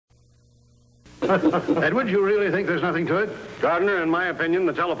Edward, you really think there's nothing to it? Gardner, in my opinion,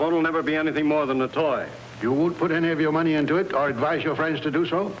 the telephone will never be anything more than a toy. You won't put any of your money into it or advise your friends to do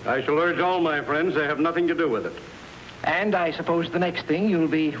so? I shall urge all my friends to have nothing to do with it. And I suppose the next thing you'll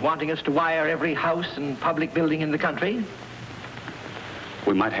be wanting us to wire every house and public building in the country?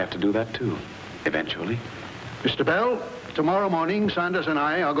 We might have to do that, too, eventually. Mr. Bell, tomorrow morning, Sanders and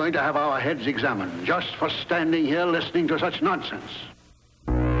I are going to have our heads examined, just for standing here listening to such nonsense.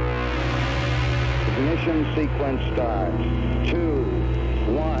 Ignition sequence starts. 2,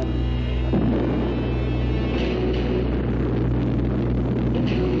 1.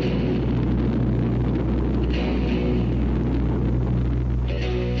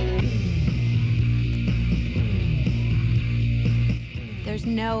 There's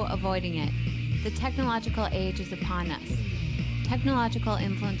no avoiding it. The technological age is upon us. Technological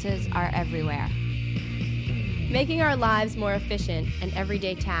influences are everywhere, making our lives more efficient and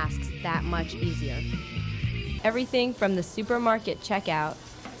everyday tasks that much easier. Everything from the supermarket checkout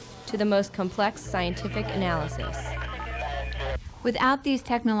to the most complex scientific analysis. Without these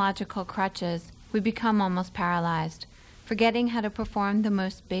technological crutches, we become almost paralyzed, forgetting how to perform the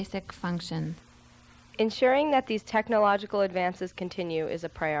most basic functions. Ensuring that these technological advances continue is a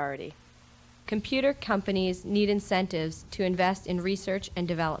priority. Computer companies need incentives to invest in research and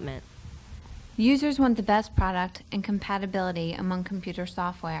development. Users want the best product and compatibility among computer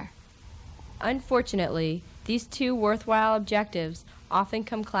software. Unfortunately, these two worthwhile objectives often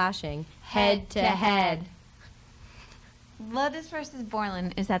come clashing head to head. Lotus versus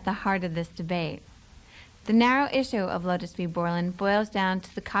Borland is at the heart of this debate. The narrow issue of Lotus v. Borland boils down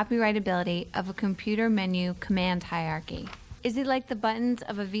to the copyrightability of a computer menu command hierarchy. Is it like the buttons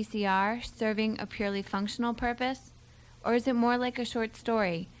of a VCR serving a purely functional purpose? Or is it more like a short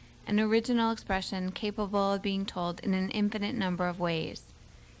story, an original expression capable of being told in an infinite number of ways?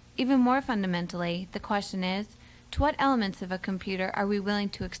 Even more fundamentally, the question is, to what elements of a computer are we willing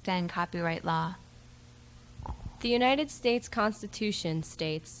to extend copyright law? The United States Constitution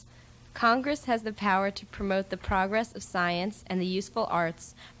states, Congress has the power to promote the progress of science and the useful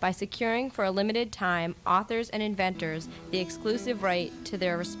arts by securing for a limited time authors and inventors the exclusive right to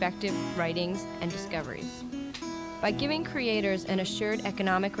their respective writings and discoveries. By giving creators an assured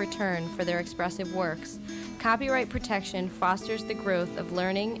economic return for their expressive works, copyright protection fosters the growth of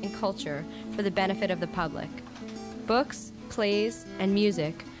learning and culture for the benefit of the public. Books, plays, and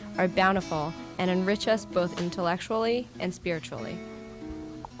music are bountiful and enrich us both intellectually and spiritually.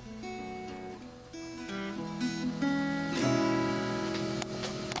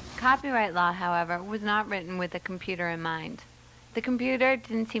 Copyright law, however, was not written with the computer in mind. The computer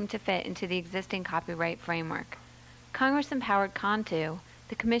didn't seem to fit into the existing copyright framework. Congress empowered CON2,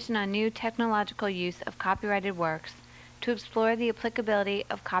 the Commission on New Technological Use of Copyrighted Works, to explore the applicability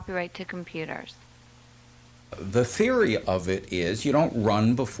of copyright to computers. The theory of it is you don't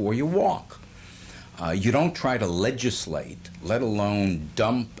run before you walk. You don't try to legislate, let alone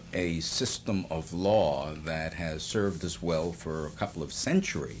dump a system of law that has served us well for a couple of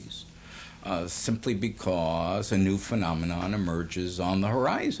centuries, simply because a new phenomenon emerges on the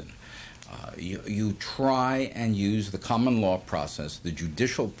horizon. You try and use the common law process, the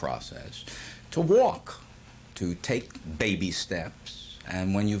judicial process, to walk, to take baby steps,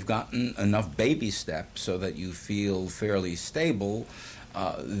 and when you've gotten enough baby steps so that you feel fairly stable,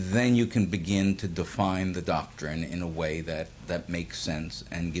 then you can begin to define the doctrine in a way that makes sense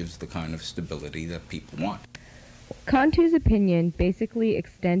and gives the kind of stability that people want. CON2's opinion basically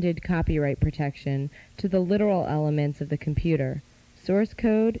extended copyright protection to the literal elements of the computer, source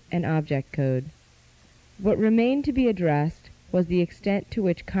code and object code. What remained to be addressed was the extent to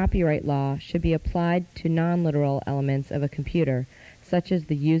which copyright law should be applied to non-literal elements of a computer, such as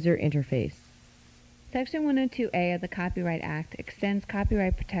the user interface. Section 102A of the Copyright Act extends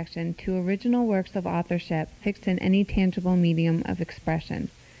copyright protection to original works of authorship fixed in any tangible medium of expression,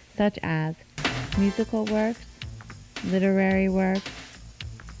 such as musical works, literary works,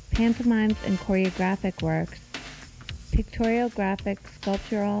 pantomimes and choreographic works, pictorial, graphic,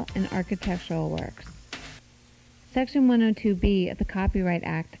 sculptural, and architectural works. Section 102B of the Copyright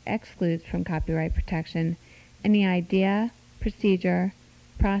Act excludes from copyright protection any idea, procedure,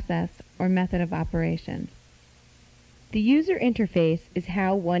 process, or method of operation. The user interface is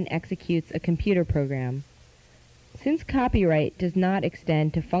how one executes a computer program. Since copyright does not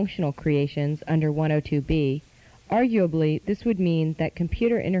extend to functional creations under 102B, arguably this would mean that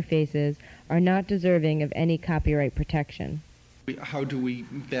computer interfaces are not deserving of any copyright protection. How do we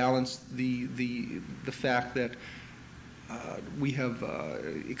balance the fact that We have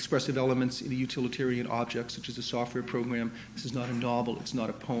expressive elements in a utilitarian object, such as a software program. This is not a novel, it's not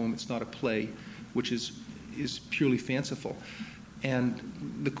a poem, it's not a play, which is purely fanciful.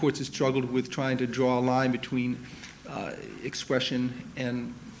 And the courts have struggled with trying to draw a line between expression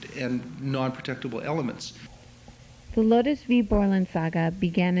and non-protectable elements. The Lotus v. Borland saga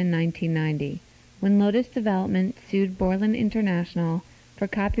began in 1990, when Lotus Development sued Borland International for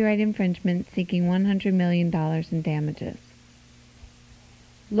copyright infringement, seeking $100 million in damages.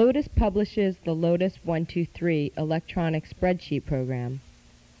 Lotus publishes the Lotus 123 electronic spreadsheet program.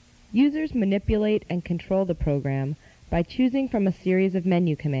 Users manipulate and control the program by choosing from a series of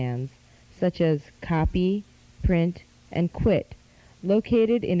menu commands, such as copy, print, and quit,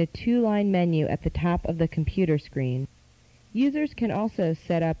 located in a two-line menu at the top of the computer screen. Users can also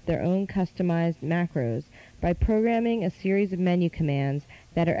set up their own customized macros by programming a series of menu commands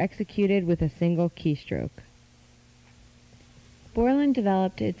that are executed with a single keystroke. Borland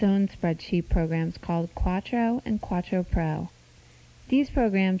developed its own spreadsheet programs called Quattro and Quattro Pro. These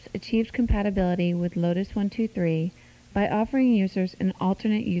programs achieved compatibility with Lotus 123 by offering users an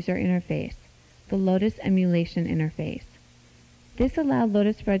alternate user interface, the Lotus Emulation Interface. This allowed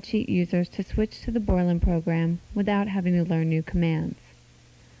Lotus spreadsheet users to switch to the Borland program without having to learn new commands.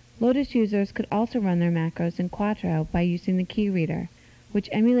 Lotus users could also run their macros in Quattro by using the key reader, which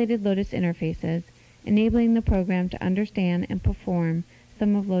emulated Lotus interfaces, enabling the program to understand and perform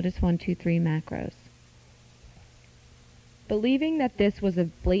some of Lotus 123 macros. Believing that this was a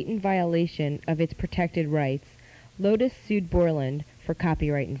blatant violation of its protected rights, Lotus sued Borland for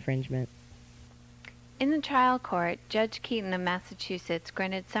copyright infringement. In the trial court, Judge Keeton of Massachusetts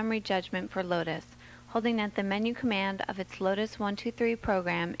granted summary judgment for Lotus, holding that the menu command of its Lotus 123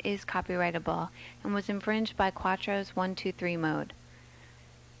 program is copyrightable and was infringed by Quattro's 123 mode.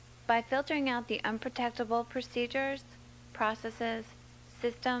 By filtering out the unprotectable procedures, processes,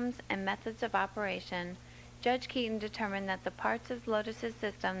 systems, and methods of operation, Judge Keeton determined that the parts of Lotus's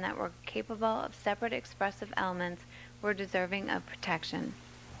system that were capable of separate expressive elements were deserving of protection.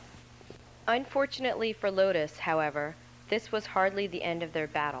 Unfortunately for Lotus, however, this was hardly the end of their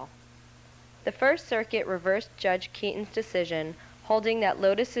battle. The First Circuit reversed Judge Keeton's decision, holding that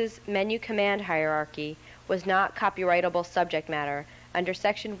Lotus's menu command hierarchy was not copyrightable subject matter under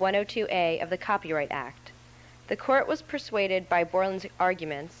Section 102A of the Copyright Act. The court was persuaded by Borland's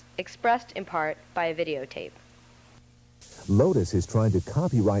arguments, expressed in part by a videotape. Lotus is trying to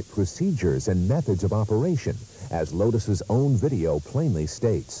copyright procedures and methods of operation, as Lotus's own video plainly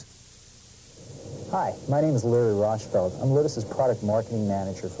states. Hi, my name is Larry Rochfeld. I'm Lotus's product marketing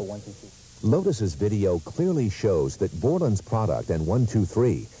manager for 123. Lotus's video clearly shows that Borland's product and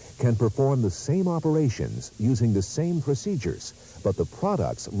 123 can perform the same operations using the same procedures, but the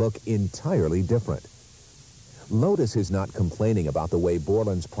products look entirely different. Lotus is not complaining about the way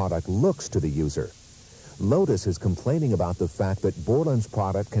Borland's product looks to the user. Lotus is complaining about the fact that Borland's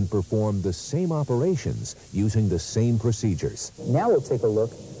product can perform the same operations using the same procedures. Now we'll take a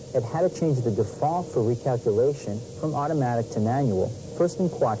look at how to change the default for recalculation from automatic to manual, first in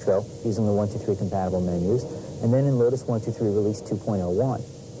Quattro, using the 123 compatible menus, and then in Lotus 123 Release 2.01.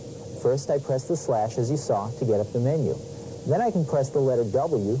 First, I press the slash, as you saw, to get up the menu. Then I can press the letter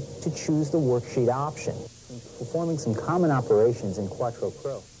W to choose the worksheet option, performing some common operations in Quattro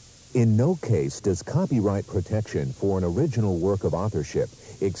Pro. In no case does copyright protection for an original work of authorship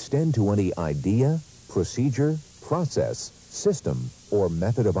extend to any idea, procedure, process, system, or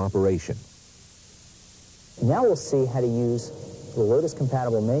method of operation. Now we'll see how to use the Lotus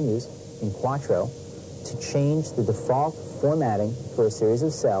compatible menus in Quattro to change the default formatting for a series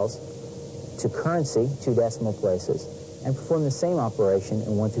of cells to currency, 2 decimal places, and perform the same operation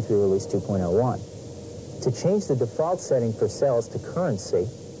in 123 Release 2.01. To change the default setting for cells to currency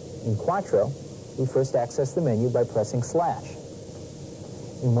in Quattro, we first access the menu by pressing slash.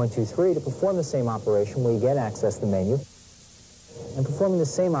 In 123, to perform the same operation, we again access the menu and performing the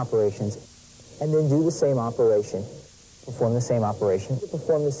same operations, and then do the same operation, perform the same operation,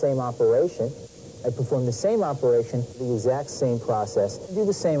 perform the same operation, and perform the same operation, the exact same process, do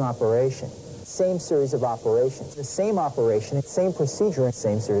the same operation, same series of operations, the same operation, same procedure,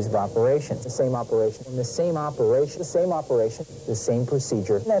 same series of operations, the same operation, and the same operation, the same operation, the same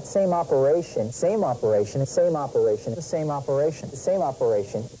procedure, that same operation, same operation, same operation, the same operation, the same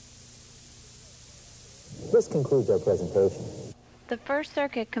operation. This concludes our presentation. The First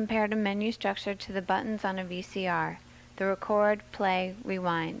Circuit compared a menu structure to the buttons on a VCR, the record, play,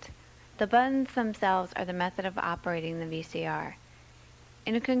 rewind. The buttons themselves are the method of operating the VCR.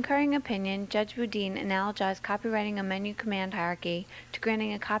 In a concurring opinion, Judge Boudin analogized copywriting a menu command hierarchy to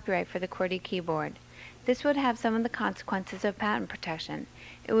granting a copyright for the QWERTY keyboard. This would have some of the consequences of patent protection.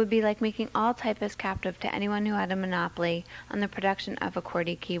 It would be like making all typists captive to anyone who had a monopoly on the production of a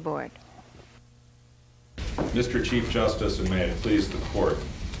QWERTY keyboard. Mr. Chief Justice, and may it please the Court,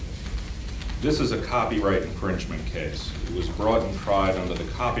 this is a copyright infringement case. It was brought and tried under the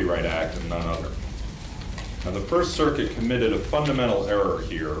Copyright Act and none other. Now, the First Circuit committed a fundamental error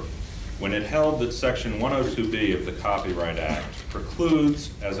here when it held that Section 102B of the Copyright Act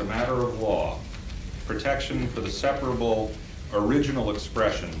precludes, as a matter of law, protection for the separable original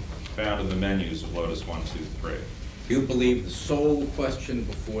expression found in the menus of Lotus 123. You believe the sole question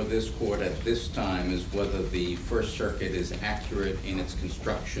before this court at this time is whether the First Circuit is accurate in its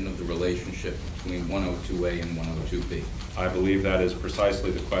construction of the relationship between 102A and 102B? I believe that is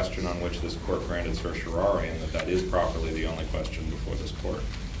precisely the question on which this court granted certiorari, and that is properly the only question before this court.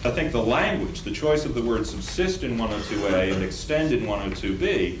 I think the language, the choice of the word subsist in 102A and extend in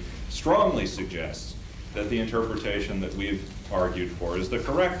 102B strongly suggests that the interpretation that we've argued for is the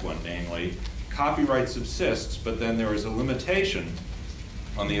correct one, namely, copyright subsists, but then there is a limitation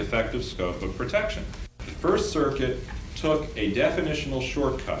on the effective scope of protection. The First Circuit took a definitional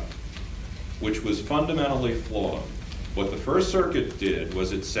shortcut, which was fundamentally flawed. What the First Circuit did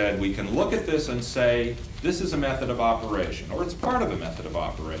was it said, we can look at this and say, this is a method of operation, or it's part of a method of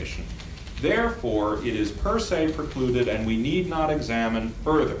operation. Therefore, it is per se precluded, and we need not examine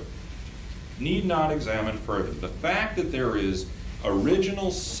further. Need not examine further. The fact that there is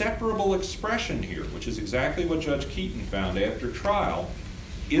original separable expression here, which is exactly what Judge Keeton found after trial,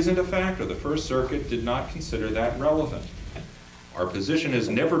 isn't a factor. The First Circuit did not consider that relevant. Our position has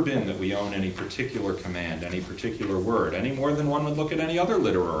never been that we own any particular command, any particular word, any more than one would look at any other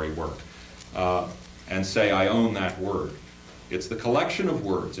literary work and say, I own that word. It's the collection of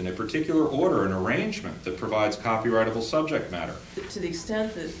words in a particular order and arrangement that provides copyrightable subject matter. To the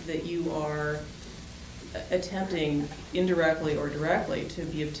extent that you are attempting indirectly or directly to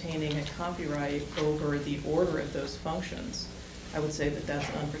be obtaining a copyright over the order of those functions, I would say that that's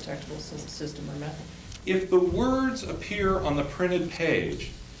an unprotectable system or method. If the words appear on the printed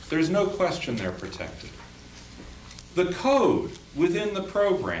page, there's no question they're protected. The code within the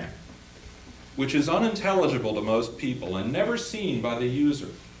program, which is unintelligible to most people and never seen by the user,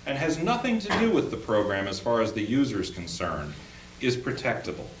 and has nothing to do with the program as far as the user is concerned, is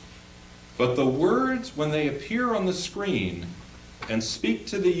protectable. But the words, when they appear on the screen and speak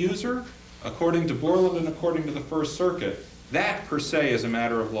to the user, according to Borland and according to the First Circuit, that per se as a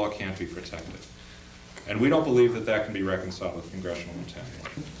matter of law can't be protected. And we don't believe that that can be reconciled with congressional intent.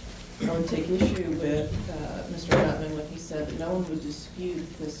 I would take issue with Mr. Gutman when he said that no one would dispute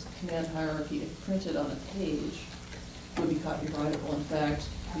this command hierarchy if printed on a page would be copyrightable. In fact,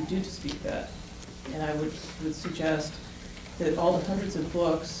 we do dispute that. And I would suggest that all the hundreds of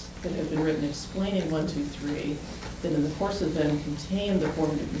books that have been written explaining 1, 2, 3, that in the course of them contain the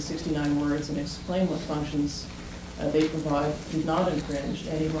 469 words and explain what functions they provide, do not infringe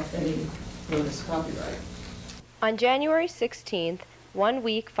any Lotus copyright. On January 16th, 1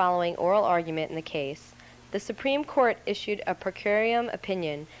 week following oral argument in the case, the Supreme Court issued a per curiam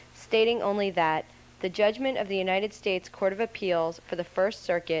opinion stating only that the judgment of the United States Court of Appeals for the First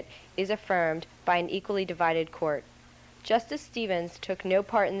Circuit is affirmed by an equally divided court. Justice Stevens took no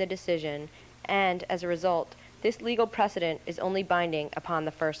part in the decision, and as a result, this legal precedent is only binding upon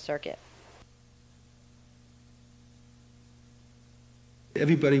the First Circuit.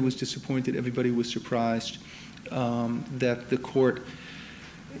 Everybody was disappointed, everybody was surprised that the court,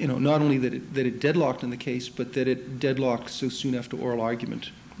 not only that it deadlocked in the case, but that it deadlocked so soon after oral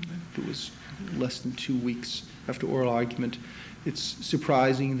argument. It was less than 2 weeks after oral argument. It's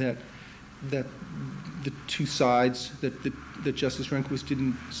surprising that the two sides, that Justice Rehnquist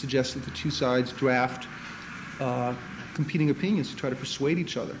didn't suggest that the two sides draft competing opinions to try to persuade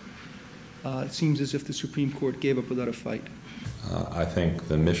each other. It seems as if the Supreme Court gave up without a fight. I think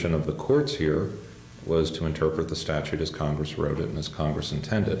the mission of the courts here was to interpret the statute as Congress wrote it and as Congress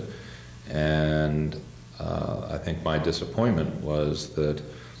intended. And I think my disappointment was that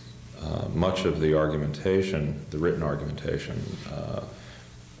much of the argumentation, the written argumentation,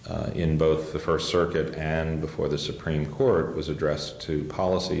 in both the First Circuit and before the Supreme Court was addressed to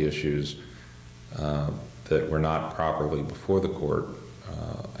policy issues that were not properly before the court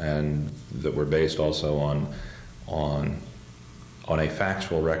and that were based also on a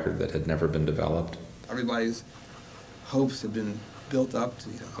factual record that had never been developed. Everybody's hopes had been built up to,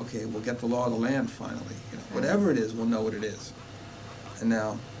 okay, we'll get the law of the land finally. Whatever it is, we'll know what it is. And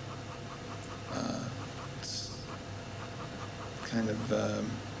now it's kind of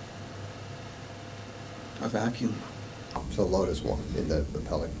a vacuum. So Lotus won in the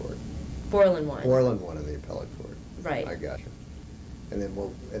appellate court. Borland won. Borland won in the appellate court. Right. I got you. And then,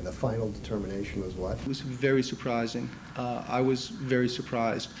 and the final determination was what? It was very surprising. I was very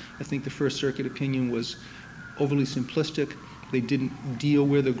surprised. I think the First Circuit opinion was overly simplistic. They didn't deal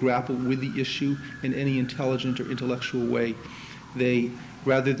with or grapple with the issue in any intelligent or intellectual way. They,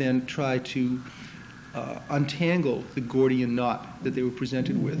 rather than try to untangle the Gordian knot that they were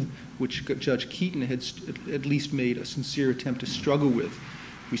presented with, which Judge Keeton had at least made a sincere attempt to struggle with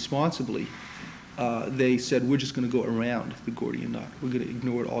responsibly, they said, we're just going to go around the Gordian knot. We're going to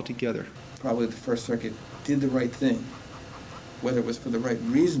ignore it altogether. Probably the First Circuit did the right thing. Whether it was for the right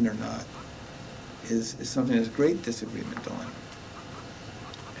reason or not is something there's great disagreement on.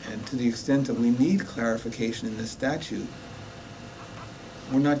 And to the extent that we need clarification in this statute,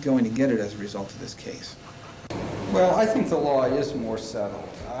 we're not going to get it as a result of this case. Well, I think the law is more settled.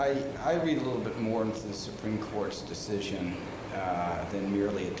 I read a little bit more into the Supreme Court's decision than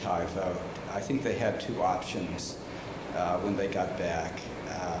merely a tie vote. I think they had two options when they got back.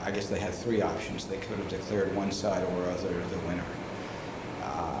 I guess they had three options. They could have declared one side or other the winner.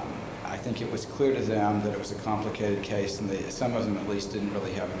 I think it was clear to them that it was a complicated case, and some of them at least didn't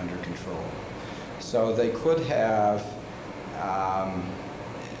really have it under control. So they could have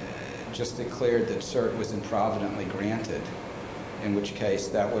just declared that cert was improvidently granted, in which case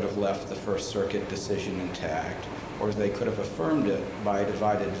that would have left the First Circuit decision intact, or they could have affirmed it by a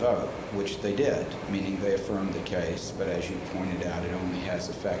divided vote, which they did, meaning they affirmed the case, but as you pointed out, it only has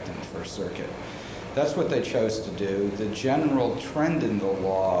effect in the First Circuit. That's what they chose to do. The general trend in the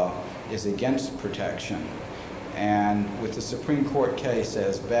law is against protection, and with the Supreme Court case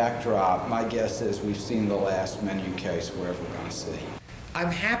as backdrop, my guess is we've seen the last menu case we're ever going to see.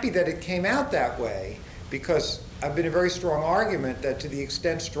 I'm happy that it came out that way, because I've been a very strong argument that to the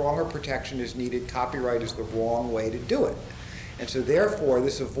extent stronger protection is needed, copyright is the wrong way to do it. And so therefore,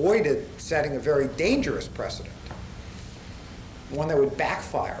 this avoided setting a very dangerous precedent, one that would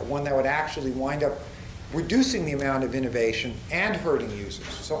backfire, one that would actually wind up reducing the amount of innovation and hurting users.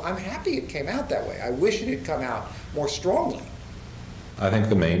 So I'm happy it came out that way. I wish it had come out more strongly. I think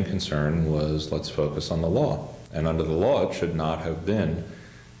the main concern was, let's focus on the law. And under the law, it should not have been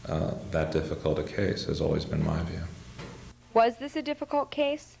that difficult a case, has always been my view. Was this a difficult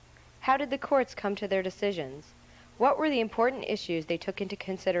case? How did the courts come to their decisions? What were the important issues they took into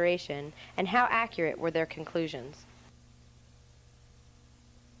consideration, and how accurate were their conclusions?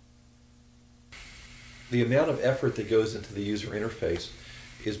 The amount of effort that goes into the user interface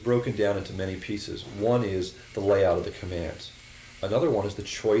is broken down into many pieces. One is the layout of the commands. Another one is the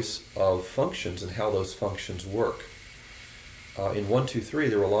choice of functions and how those functions work. In 1, 2, 3,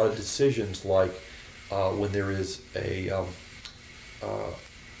 there were a lot of decisions like when there is a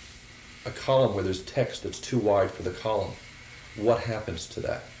column where there's text that's too wide for the column. What happens to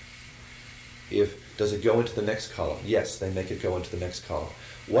that? Does it go into the next column? Yes, they make it go into the next column.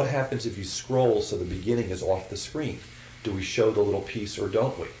 What happens if you scroll so the beginning is off the screen? Do we show the little piece or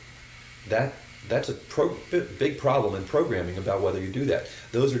don't we? That's a big problem in programming about whether you do that.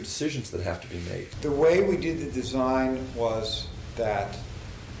 Those are decisions that have to be made. The way we did the design was that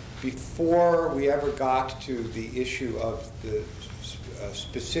before we ever got to the issue of the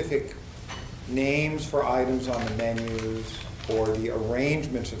specific names for items on the menus or the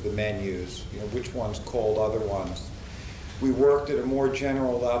arrangements of the menus, which ones called other ones, we worked at a more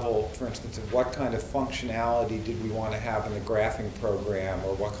general level, for instance, of what kind of functionality did we want to have in the graphing program,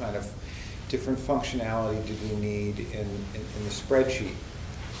 or what kind of different functionality did we need in the spreadsheet.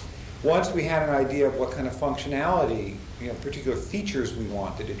 Once we had an idea of what kind of functionality, particular features we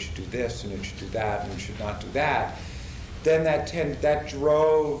wanted, it should do this and it should do that and it should not do that, then that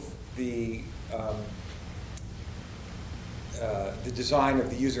drove the design of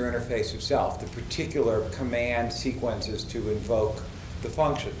the user interface itself, the particular command sequences to invoke the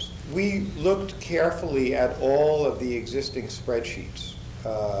functions. We looked carefully at all of the existing spreadsheets,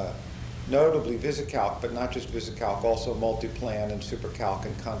 notably VisiCalc, but not just VisiCalc, also Multiplan and SuperCalc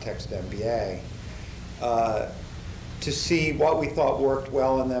and Context MBA, to see what we thought worked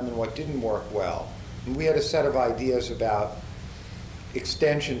well in them and what didn't work well. And we had a set of ideas about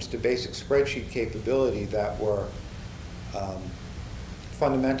extensions to basic spreadsheet capability that were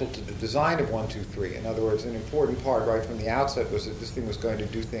fundamental to the design of 1, 2, 3. In other words, an important part right from the outset was that this thing was going to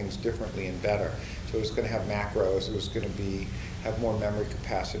do things differently and better. So it was going to have macros, it was going to have more memory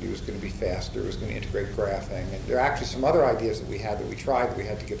capacity, it was going to be faster, it was going to integrate graphing. And there are actually some other ideas that we had that we tried that we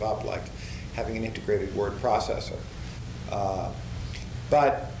had to give up, like having an integrated word processor.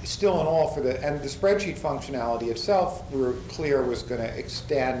 But still in all, and the spreadsheet functionality itself, we were clear was going to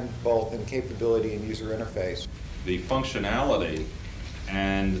extend both in capability and user interface. The functionality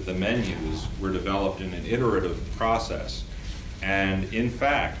and the menus were developed in an iterative process. And in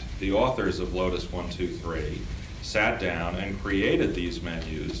fact, the authors of Lotus 123 sat down and created these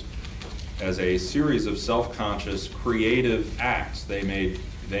menus as a series of self-conscious, creative acts. They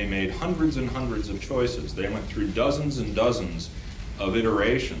made hundreds and hundreds of choices. They went through dozens and dozens of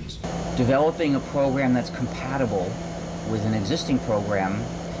iterations. Developing a program that's compatible with an existing program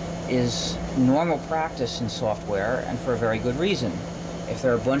is normal practice in software, and for a very good reason. If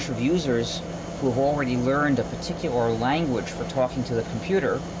there are a bunch of users who have already learned a particular language for talking to the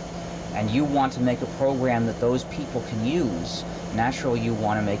computer, and you want to make a program that those people can use, naturally you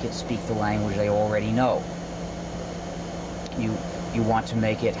want to make it speak the language they already know. You want to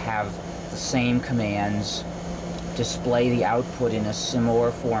make it have the same commands, display the output in a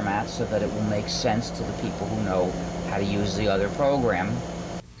similar format so that it will make sense to the people who know how to use the other program.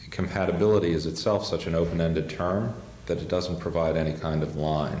 Compatibility is itself such an open-ended term that it doesn't provide any kind of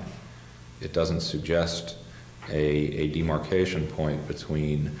line. It doesn't suggest a demarcation point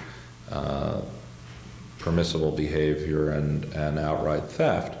between permissible behavior and outright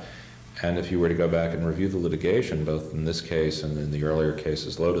theft. And if you were to go back and review the litigation, both in this case and in the earlier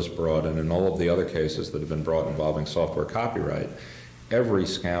cases Lotus brought, and in all of the other cases that have been brought involving software copyright, every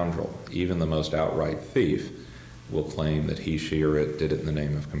scoundrel, even the most outright thief, will claim that he, she, or it did it in the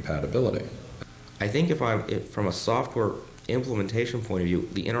name of compatibility. I think if from a software implementation point of view,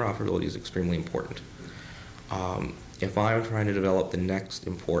 the interoperability is extremely important. If I'm trying to develop the next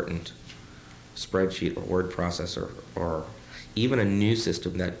important spreadsheet or word processor or even a new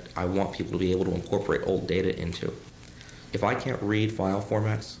system that I want people to be able to incorporate old data into, if I can't read file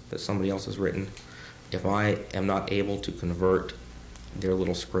formats that somebody else has written, if I am not able to convert their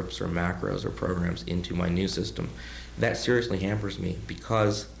little scripts or macros or programs into my new system, that seriously hampers me,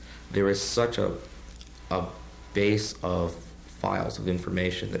 because there is such a base of files of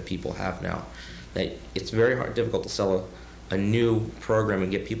information that people have now that it's very difficult to sell a new program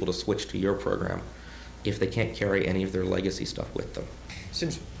and get people to switch to your program if they can't carry any of their legacy stuff with them.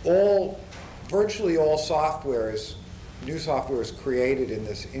 Since virtually all new software is created in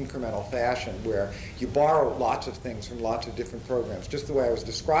this incremental fashion where you borrow lots of things from lots of different programs, just the way I was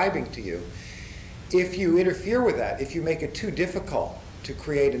describing to you, if you interfere with that, if you make it too difficult to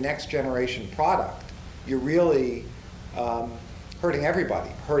create a next generation product, you're really hurting everybody,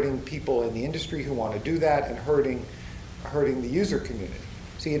 hurting people in the industry who want to do that, and hurting the user community.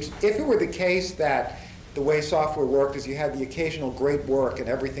 See, if it were the case that the way software worked is you had the occasional great work and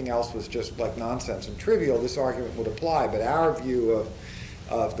everything else was just like nonsense and trivial, this argument would apply. But our view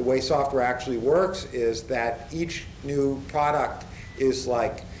of the way software actually works is that each new product is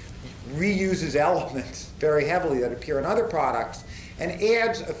like reuses elements very heavily that appear in other products and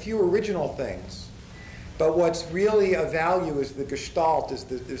adds a few original things. But what's really of value is the gestalt, is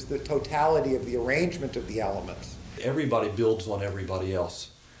the totality of the arrangement of the elements. Everybody builds on everybody else.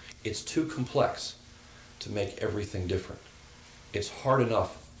 It's too complex to make everything different. It's hard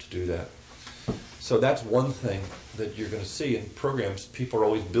enough to do that. So that's one thing that you're going to see in programs. People are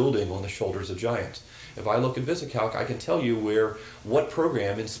always building on the shoulders of giants. If I look at VisiCalc, I can tell you what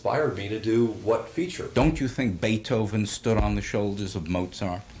program inspired me to do what feature. Don't you think Beethoven stood on the shoulders of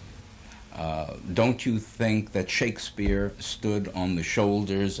Mozart? Don't you think that Shakespeare stood on the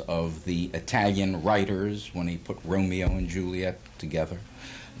shoulders of the Italian writers when he put Romeo and Juliet together?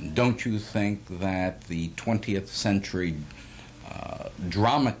 Don't you think that the 20th century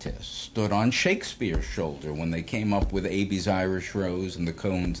dramatists stood on Shakespeare's shoulder when they came up with Abe's Irish Rose and the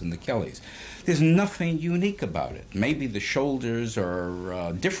Coens and the Kellys? There's nothing unique about it. Maybe the shoulders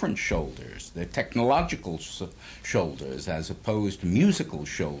are different shoulders. They're technological shoulders as opposed to musical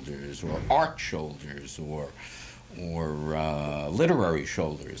shoulders or art shoulders or literary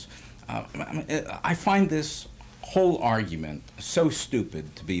shoulders. I find this whole argument so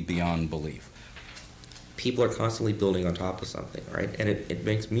stupid to be beyond belief. People are constantly building on top of something, right? And it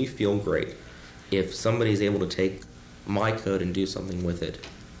makes me feel great if somebody's able to take my code and do something with it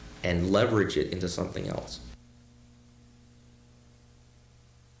and leverage it into something else.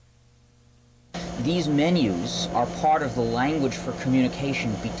 These menus are part of the language for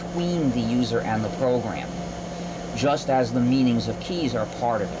communication between the user and the program, just as the meanings of keys are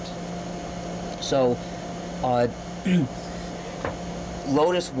part of it. So,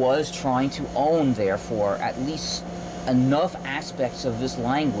 Lotus was trying to own, therefore, at least enough aspects of this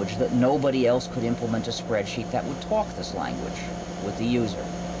language that nobody else could implement a spreadsheet that would talk this language with the user.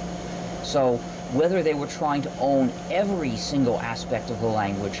 So whether they were trying to own every single aspect of the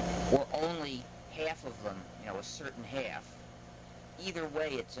language or only half of them, a certain half, either way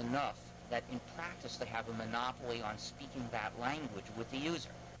it's enough that in practice they have a monopoly on speaking that language with the user.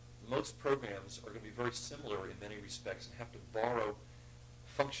 Most programs are going to be very similar in many respects and have to borrow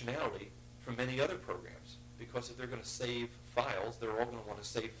functionality from many other programs, because if they're going to save files, they're all going to want to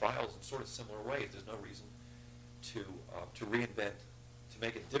save files in sort of similar ways. There's no reason to reinvent, to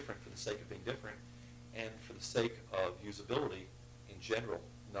make it different for the sake of being different, and for the sake of usability in general,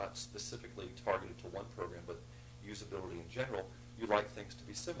 not specifically targeted to one program, but usability in general. You like things to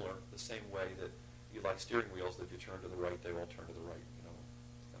be similar, the same way that you like steering wheels, that if you turn to the right, they all turn to the right,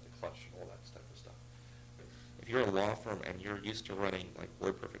 the clutch and all that type of stuff. If you're a law firm and you're used to running like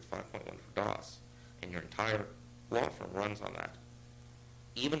WordPerfect 5.1 for DOS, and your entire law firm runs on that,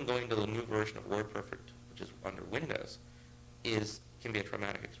 even going to the new version of WordPerfect, which is under Windows, can be a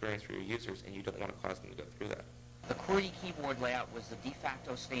traumatic experience for your users, and you don't want to cause them to go through that. The QWERTY keyboard layout was the de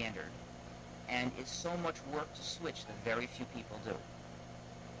facto standard, and it's so much work to switch that very few people do.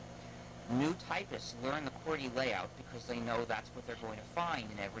 New typists learn the QWERTY layout because they know that's what they're going to find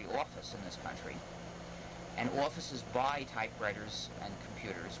in every office in this country. And offices buy typewriters and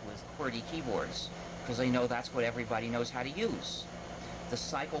computers with QWERTY keyboards because they know that's what everybody knows how to use. The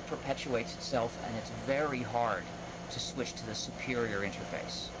cycle perpetuates itself, and it's very hard to switch to the superior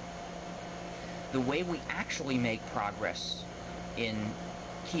interface. The way we actually make progress in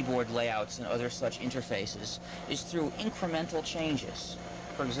keyboard layouts and other such interfaces is through incremental changes.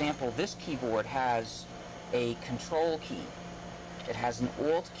 For example, this keyboard has a control key, it has an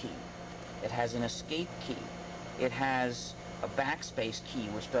alt key, it has an escape key, it has a backspace key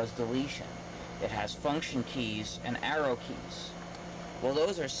which does deletion, it has function keys and arrow keys. Well,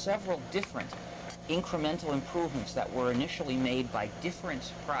 those are several different incremental improvements that were initially made by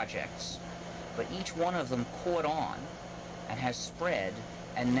different projects, but each one of them caught on and has spread,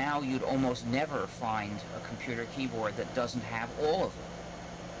 and now you'd almost never find a computer keyboard that doesn't have all of them.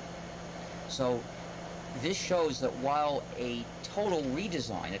 So this shows that while a total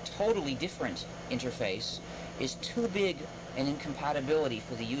redesign, a totally different interface, is too big an incompatibility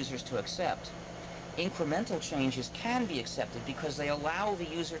for the users to accept, incremental changes can be accepted because they allow the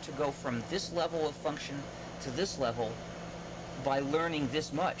user to go from this level of function to this level by learning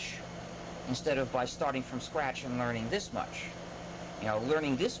this much, instead of by starting from scratch and learning this much.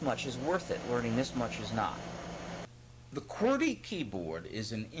 Learning this much is worth it, learning this much is not. The QWERTY keyboard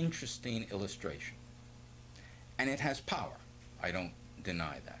is an interesting illustration, and it has power. I don't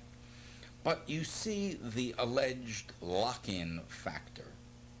deny that. But you see the alleged lock-in factor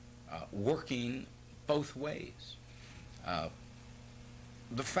working both ways.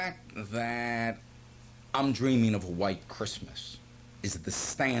 The fact that I'm Dreaming of a White Christmas is the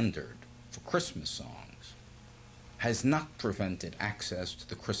standard for Christmas songs has not prevented access to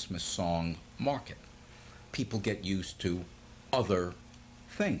the Christmas song market. People get used to other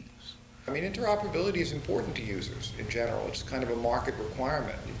things. I mean, interoperability is important to users in general. It's kind of a market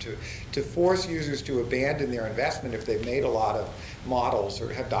requirement. To force users to abandon their investment if they've made a lot of models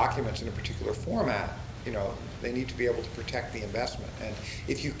or have documents in a particular format, they need to be able to protect the investment. And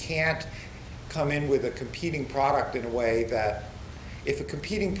if you can't come in with a competing product in a way that, if a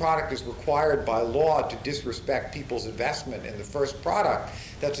competing product is required by law to disrespect people's investment in the first product,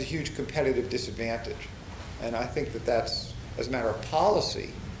 that's a huge competitive disadvantage. And I think that that's, as a matter of policy,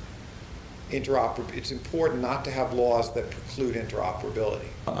 it's important not to have laws that preclude interoperability.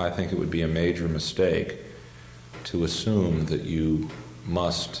 I think it would be a major mistake to assume that you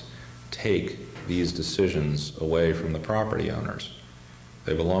must take these decisions away from the property owners.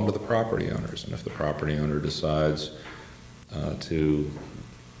 They belong to the property owners, and if the property owner decides to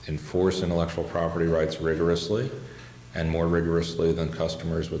enforce intellectual property rights rigorously, and more rigorously than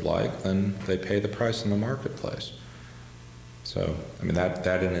customers would like, then they pay the price in the marketplace. So, I mean,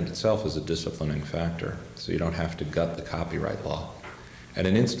 that in itself is a disciplining factor, so you don't have to gut the copyright law. And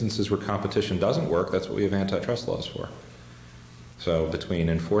in instances where competition doesn't work, that's what we have antitrust laws for. So between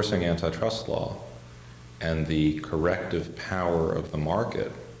enforcing antitrust law and the corrective power of the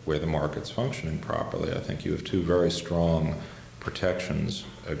market, where the market's functioning properly, I think you have two very strong protections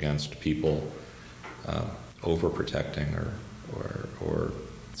against people overprotecting or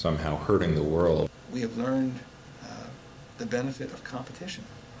somehow hurting the world. We have learned the benefit of competition.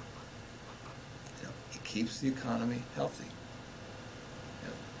 It keeps the economy healthy.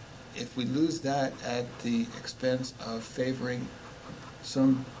 If we lose that at the expense of favoring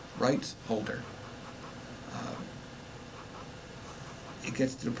some rights holder, it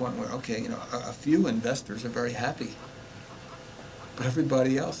gets to the point where, okay, a few investors are very happy, but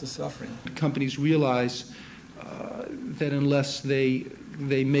everybody else is suffering. Companies realize that unless they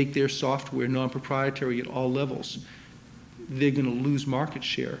make their software non-proprietary at all levels, they're going to lose market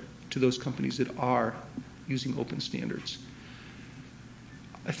share to those companies that are using open standards.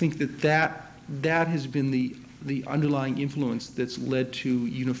 I think that has been the underlying influence that's led to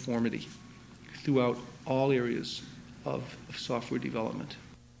uniformity throughout all areas of software development.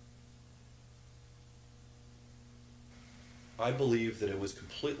 I believe that it was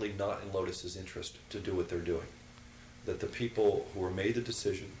completely not in Lotus's interest to do what they're doing. That the people who were made the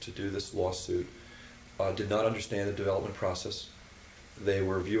decision to do this lawsuit did not understand the development process. They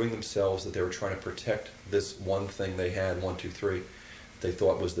were viewing themselves that they were trying to protect this one thing they had, 1, 2, 3, they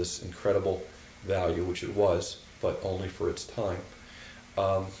thought was this incredible value, which it was, but only for its time.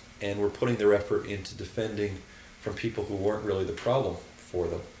 And were putting their effort into defending from people who weren't really the problem for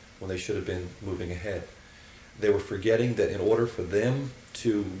them when they should have been moving ahead. They were forgetting that in order for them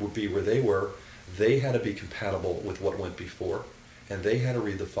to be where they were, they had to be compatible with what went before, and they had to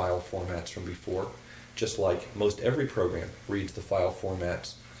read the file formats from before, just like most every program reads the file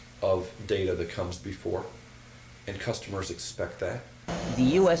formats of data that comes before, and customers expect that.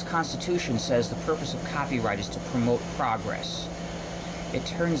 The U.S. Constitution says the purpose of copyright is to promote progress. It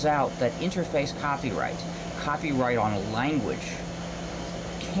turns out that interface copyright on a language,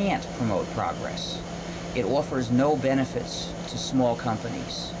 can't promote progress. It offers no benefits to small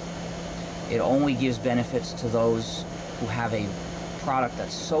companies. It only gives benefits to those who have a product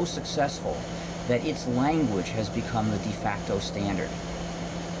that's so successful that its language has become the de facto standard.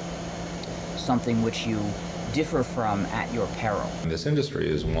 Something which you differ from at your peril. This industry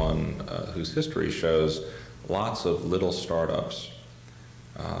is one whose history shows lots of little startups.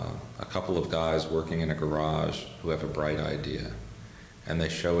 A couple of guys working in a garage who have a bright idea, and they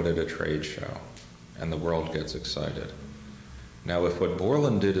show it at a trade show, and the world gets excited. Now, if what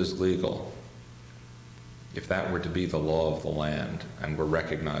Borland did is legal, if that were to be the law of the land and were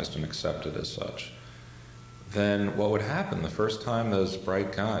recognized and accepted as such, then what would happen the first time those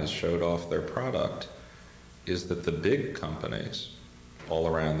bright guys showed off their product is that the big companies all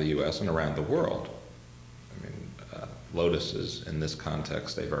around the U.S. and around the world, I mean, Lotus is, in this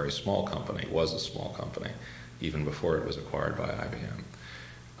context, a very small company, was a small company, even before it was acquired by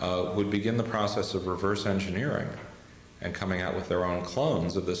IBM, would begin the process of reverse engineering and coming out with their own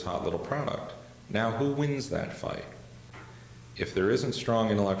clones of this hot little product. Now, who wins that fight? If there isn't strong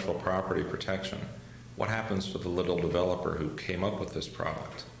intellectual property protection, what happens to the little developer who came up with this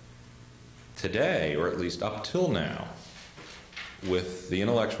product? Today, or at least up till now, with the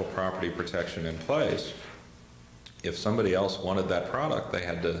intellectual property protection in place, if somebody else wanted that product, they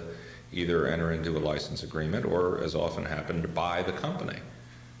had to either enter into a license agreement or, as often happened, buy the company.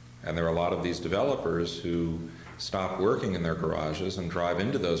 And there are a lot of these developers who stop working in their garages and drive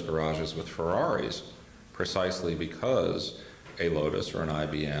into those garages with Ferraris precisely because a Lotus or an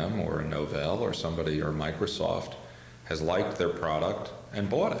IBM or a Novell or somebody or Microsoft has liked their product and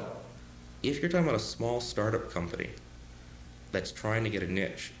bought it. If you're talking about a small startup company that's trying to get a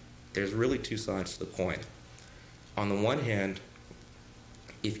niche, there's really two sides to the coin. On the one hand,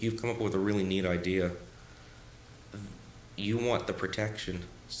 if you've come up with a really neat idea, you want the protection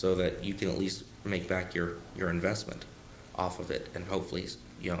so that you can at least make back your investment off of it and hopefully,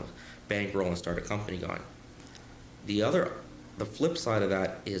 bankroll and start a company going. The flip side of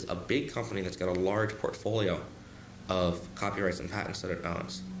that is a big company that's got a large portfolio of copyrights and patents that it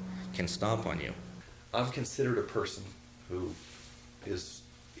owns can stomp on you. I'm considered a person who is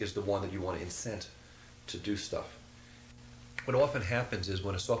the one that you want to incent to do stuff. What often happens is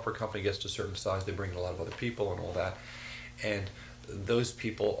when a software company gets to a certain size, they bring in a lot of other people and all that, and those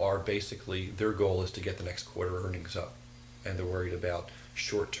people are basically, their goal is to get the next quarter earnings up, and they're worried about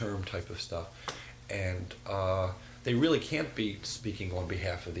short-term type of stuff, and they really can't be speaking on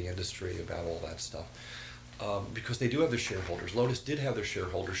behalf of the industry about all that stuff, because they do have their shareholders. Lotus did have their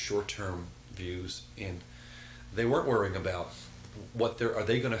shareholders' short-term views, and they weren't worrying about are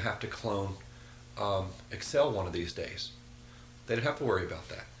they going to have to clone Excel one of these days. They didn't have to worry about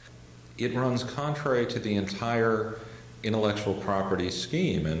that. It runs contrary to the entire intellectual property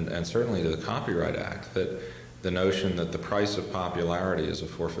scheme and certainly to the Copyright Act, that the notion that the price of popularity is a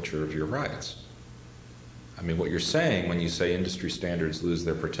forfeiture of your rights. I mean, what you're saying when you say industry standards lose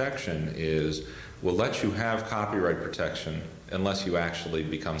their protection is we'll let you have copyright protection unless you actually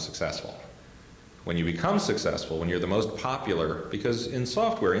become successful. When you become successful, when you're the most popular, because in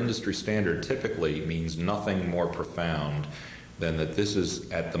software, industry standard typically means nothing more profound than that this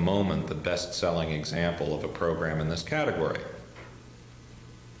is, at the moment, the best-selling example of a program in this category.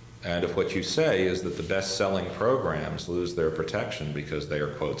 And if what you say is that the best-selling programs lose their protection because they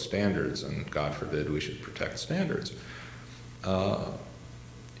are, quote, standards, and God forbid we should protect standards,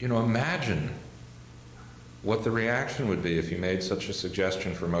 imagine what the reaction would be if you made such a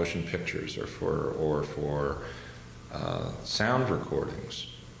suggestion for motion pictures or for sound recordings.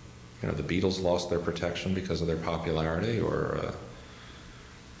 You know, the Beatles lost their protection because of their popularity, or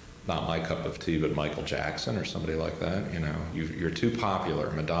not my cup of tea, but Michael Jackson or somebody like that. You know, you're too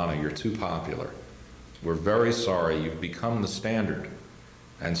popular. Madonna, you're too popular. We're very sorry, you've become the standard.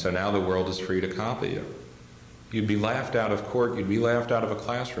 And so now the world is free to copy you. You'd be laughed out of court, you'd be laughed out of a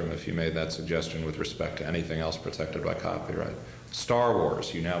classroom if you made that suggestion with respect to anything else protected by copyright. Star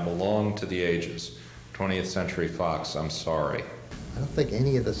Wars, you now belong to the ages. 20th Century Fox, I'm sorry. I don't think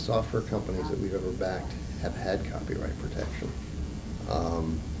any of the software companies that we've ever backed have had copyright protection.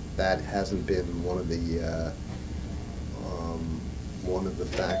 That hasn't been one of the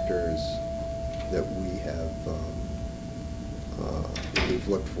factors that we have we've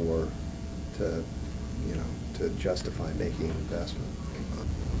looked for to justify making an investment.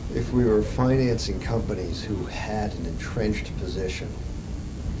 If we were financing companies who had an entrenched position,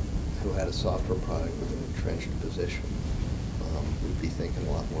 who had a software product with an entrenched position, we'd be thinking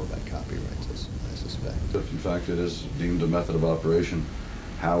a lot more about copyrights, I suspect. If in fact it is deemed a method of operation,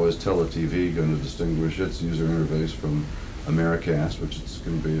 how is TeleTV going to distinguish its user interface from Americast, which is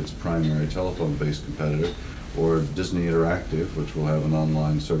going to be its primary telephone-based competitor, or Disney Interactive, which will have an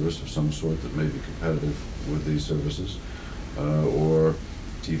online service of some sort that may be competitive with these services, or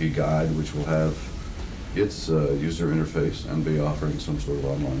TV Guide, which will have its user interface and be offering some sort of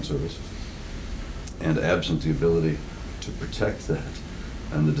online service. And absent the ability to protect that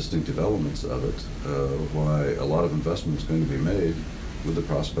and the distinctive elements of it, why a lot of investment is going to be made with the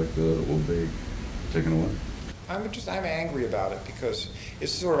prospect that it will be taken away. I'm angry about it because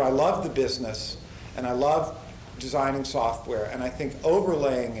it's sort of, I love the business and I love designing software, and I think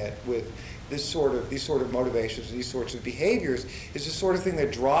overlaying it with these sort of motivations, these sorts of behaviors is the sort of thing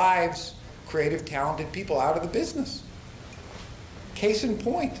that drives creative, talented people out of the business. Case in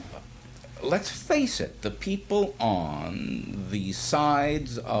point. Let's face it, the people on the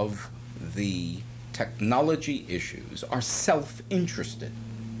sides of the technology issues are self-interested.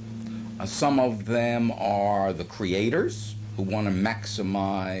 Some of them are the creators who want to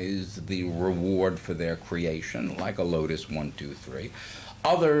maximize the reward for their creation, like a Lotus 123.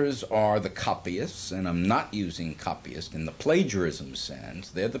 Others are the copyists, and I'm not using copyist in the plagiarism sense.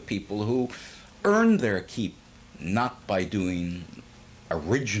 They're the people who earn their keep not by doing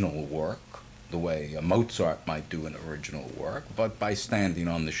original work, the way a Mozart might do an original work, but by standing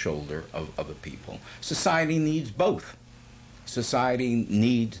on the shoulder of other people. Society needs both. Society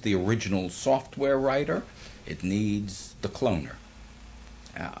needs the original software writer. It needs the cloner.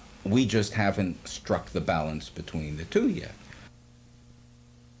 We just haven't struck the balance between the two yet.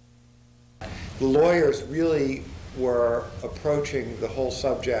 The lawyers really were approaching the whole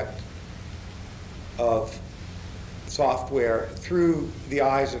subject of software through the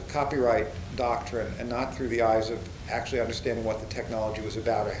eyes of copyright doctrine and not through the eyes of actually understanding what the technology was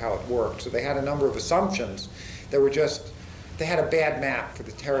about or how it worked. So they had a number of assumptions that were just, they had a bad map for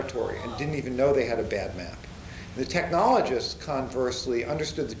the territory and didn't even know they had a bad map. The technologists, conversely,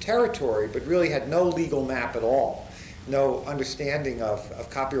 understood the territory but really had no legal map at all, no understanding of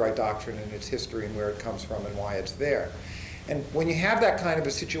copyright doctrine and its history and where it comes from and why it's there. And when you have that kind of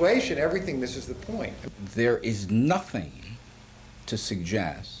a situation, everything misses the point. There is nothing to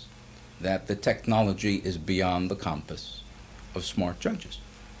suggest that the technology is beyond the compass of smart judges.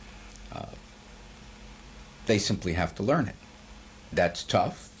 They simply have to learn it. That's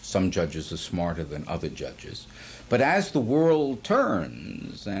tough. Some judges are smarter than other judges. But as the world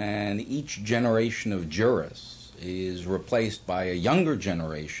turns and each generation of jurists is replaced by a younger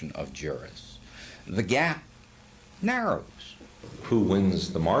generation of jurists, the gap narrows. Who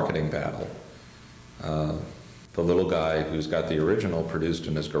wins the marketing battle? The little guy who's got the original produced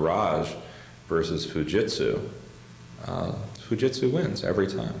in his garage versus Fujitsu. Fujitsu wins every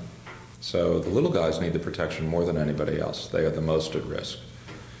time. So the little guys need the protection more than anybody else. They are the most at risk.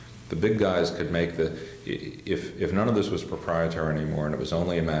 The big guys could make the, if none of this was proprietary anymore and it was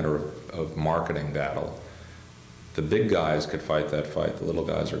only a matter of marketing battle, the big guys could fight that fight. The little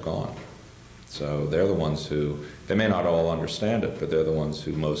guys are gone. So they're the ones who, they may not all understand it, but they're the ones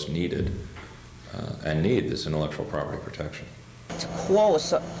who most needed and need this intellectual property protection. To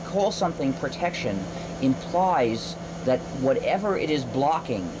call something protection implies that whatever it is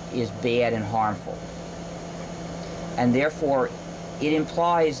blocking is bad and harmful. And therefore, it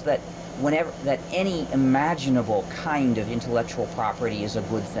implies that any imaginable kind of intellectual property is a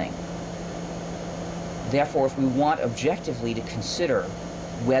good thing. Therefore, if we want objectively to consider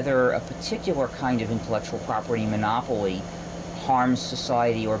whether a particular kind of intellectual property monopoly harms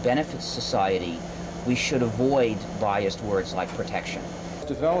society or benefits society, we should avoid biased words like protection.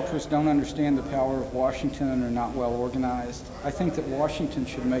 Developers don't understand the power of Washington and are not well organized. I think that Washington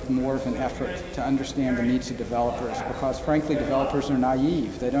should make more of an effort to understand the needs of developers because, frankly, developers are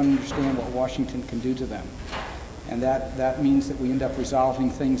naive. They don't understand what Washington can do to them. And that means that we end up resolving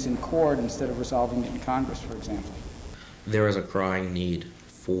things in court instead of resolving it in Congress, for example. There is a crying need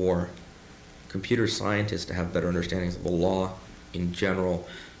for computer scientists to have better understandings of the law in general,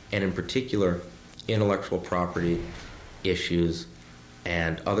 and in particular, intellectual property issues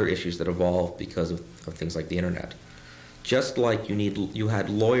and other issues that evolve because of things like the internet. Just like you had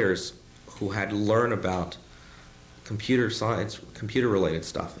lawyers who had to learn about computer science, computer-related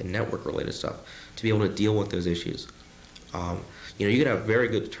stuff and network-related stuff to be able to deal with those issues. You can have very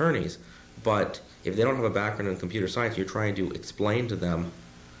good attorneys, but if they don't have a background in computer science, you're trying to explain to them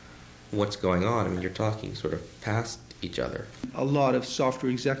what's going on. I mean, you're talking sort of past each other. A lot of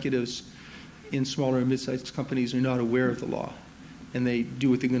software executives in smaller and mid-sized companies are not aware of the law, and they do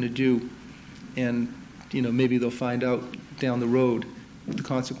what they're going to do, and maybe they'll find out down the road what the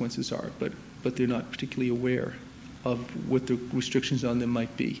consequences are, but they're not particularly aware of what the restrictions on them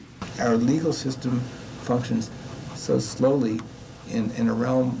might be. Our legal system functions so slowly in a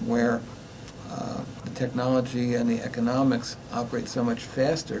realm where the technology and the economics operate so much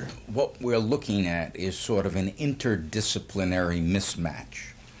faster. What we're looking at is sort of an interdisciplinary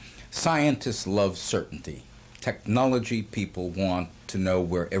mismatch. Scientists love certainty. Technology people want to know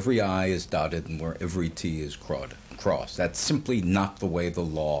where every I is dotted and where every T is crossed. That's simply not the way the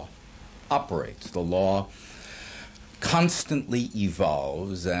law operates. The law constantly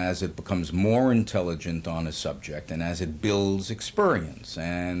evolves as it becomes more intelligent on a subject and as it builds experience.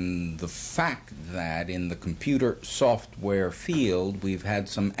 And the fact that in the computer software field we've had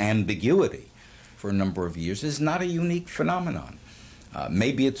some ambiguity for a number of years is not a unique phenomenon.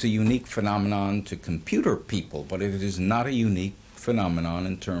 Maybe it's a unique phenomenon to computer people, but it is not a unique phenomenon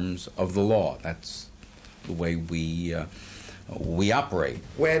in terms of the law. That's the way we operate.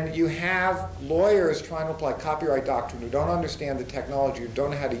 When you have lawyers trying to apply copyright doctrine who don't understand the technology, who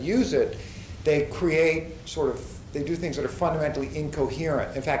don't know how to use it, they they do things that are fundamentally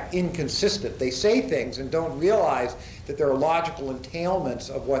incoherent, in fact, inconsistent. They say things and don't realize that there are logical entailments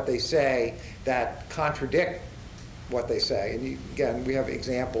of what they say that contradict what they say. And again, we have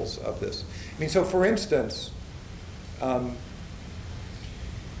examples of this. I mean, so for instance,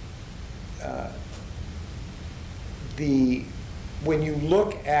 when you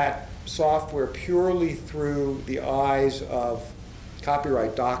look at software purely through the eyes of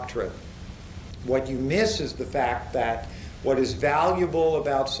copyright doctrine, what you miss is the fact that what is valuable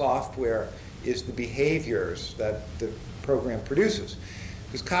about software is the behaviors that the program produces.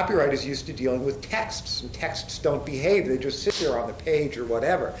 Because copyright is used to dealing with texts, and texts don't behave. They just sit there on the page or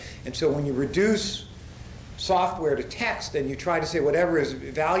whatever. And so when you reduce software to text and you try to say whatever is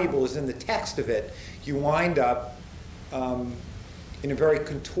valuable is in the text of it, you wind up in a very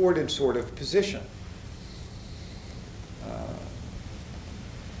contorted sort of position.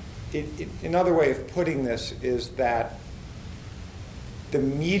 Another way of putting this is that the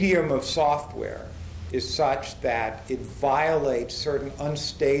medium of software is such that it violates certain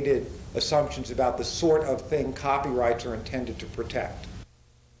unstated assumptions about the sort of thing copyrights are intended to protect.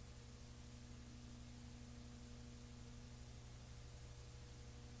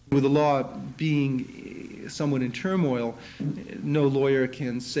 With the law being somewhat in turmoil, no lawyer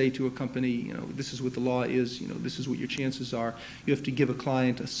can say to a company, this is what the law is, this is what your chances are. You have to give a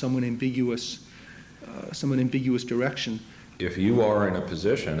client a somewhat ambiguous direction. If you are in a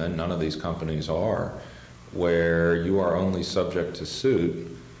position, and none of these companies are, where you are only subject to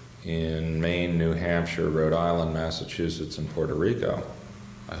suit in Maine, New Hampshire, Rhode Island, Massachusetts, and Puerto Rico,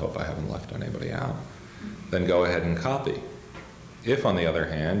 I hope I haven't left anybody out, then go ahead and copy. If, on the other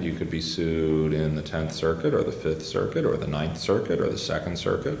hand, you could be sued in the 10th Circuit or the 5th Circuit or the 9th Circuit or the 2nd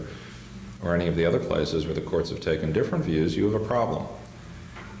Circuit or any of the other places where the courts have taken different views, you have a problem.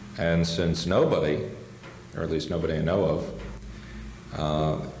 And since nobody, or at least nobody I know of,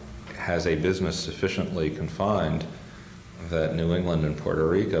 has a business sufficiently confined that New England and Puerto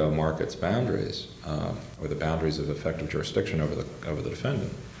Rico mark its boundaries, or the boundaries of effective jurisdiction over the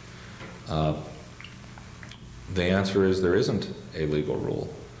defendant, the answer is there isn't a legal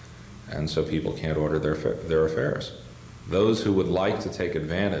rule, and so people can't order their affairs. Those who would like to take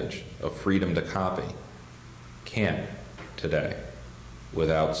advantage of freedom to copy can't today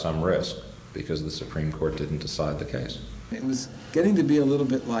without some risk, because the Supreme Court didn't decide the case. It was getting to be a little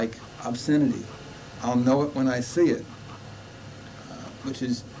bit like obscenity. I'll know it when I see it, which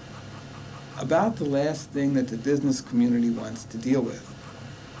is about the last thing that the business community wants to deal with.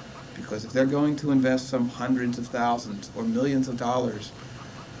 Because if they're going to invest some hundreds of thousands or millions of dollars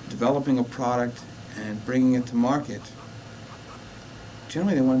developing a product and bringing it to market,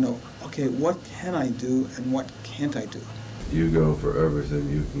 generally they want to know, okay, what can I do and what can't I do? You go for everything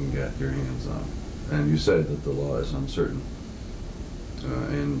you can get your hands on. And you say that the law is uncertain.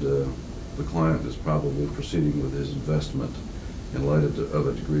 The client is probably proceeding with his investment in light of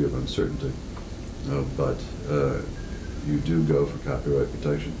a degree of uncertainty. But you do go for copyright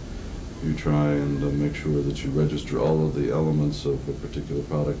protection. You try and make sure that you register all of the elements of a particular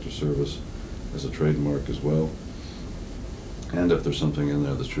product or service as a trademark as well. And if there's something in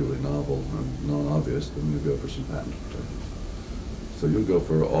there that's truly novel and non-obvious, then you go for some patent protection. So you'll go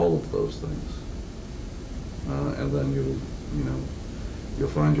for all of those things. And then you'll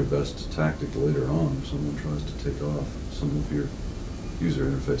find your best tactic later on if someone tries to take off some of your user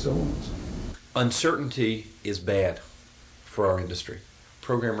interface elements. Uncertainty is bad for our industry.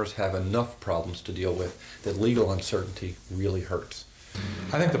 Programmers have enough problems to deal with that legal uncertainty really hurts.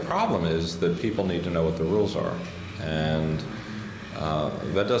 I think the problem is that people need to know what the rules are. And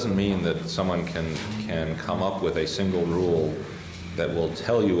that doesn't mean that someone can come up with a single rule that will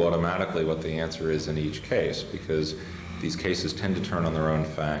tell you automatically what the answer is in each case, because these cases tend to turn on their own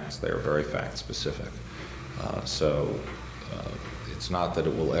facts. They are very fact-specific. So it's not that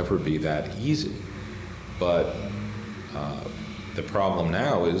it will ever be that easy, but the problem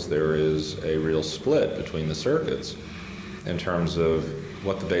now is there is a real split between the circuits in terms of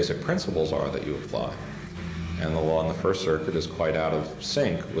what the basic principles are that you apply. And the law in the First Circuit is quite out of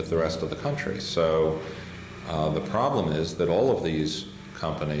sync with the rest of the country. So the problem is that all of these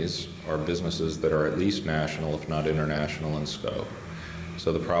companies are businesses that are at least national, if not international, in scope.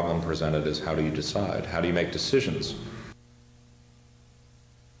 So the problem presented is, how do you decide? How do you make decisions?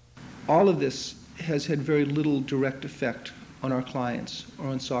 All of this has had very little direct effect on our clients or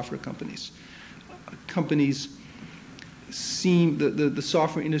on software companies. Companies seem, the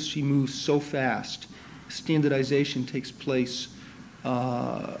software industry moves so fast, standardization takes place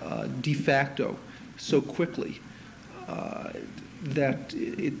de facto so quickly that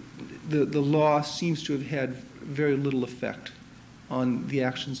the law seems to have had very little effect on the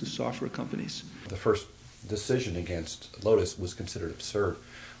actions of software companies. The first decision against Lotus was considered absurd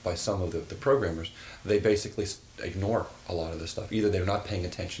by some of the programmers. They basically ignore a lot of this stuff. Either they're not paying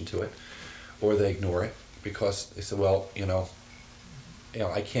attention to it, or they ignore it because they said, well,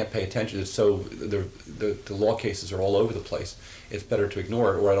 I can't pay attention. It's so the law cases are all over the place. It's better to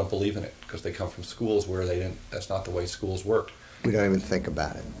ignore it, or I don't believe in it, because they come from schools where they didn't. That's not the way schools worked. We don't even think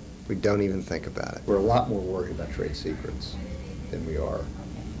about it. We don't even think about it. We're a lot more worried about trade secrets than we are,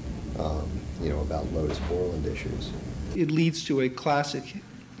 about Lotus Borland issues. It leads to a classic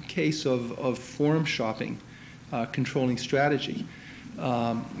case of forum shopping, controlling strategy.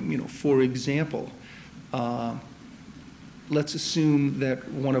 For example, let's assume that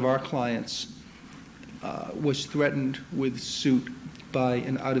one of our clients was threatened with suit by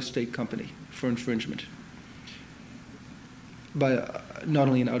an out-of-state company for infringement. By not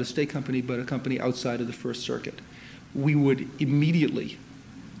only an out-of-state company, but a company outside of the First Circuit. We would immediately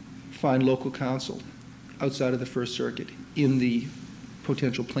find local counsel outside of the First Circuit in the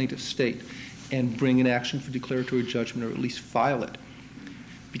potential plaintiff state and bring an action for declaratory judgment, or at least file it,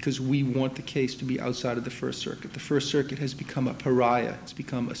 because we want the case to be outside of the First Circuit. The First Circuit has become a pariah. It's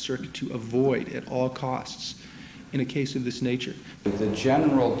become a circuit to avoid at all costs in a case of this nature. The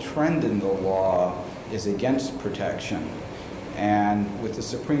general trend in the law is against protection. And with the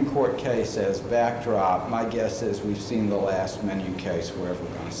Supreme Court case as backdrop, my guess is we've seen the last menu case we're ever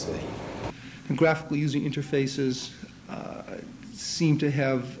going to see. And graphical user interfaces seem to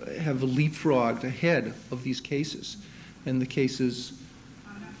have leapfrogged ahead of these cases. And the cases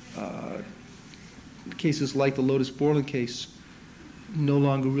like the Lotus Borland case no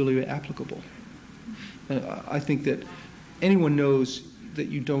longer really are applicable. I think that anyone knows that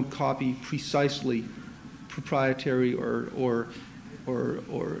you don't copy precisely proprietary or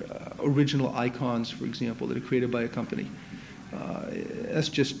original icons, for example, that are created by a company. That's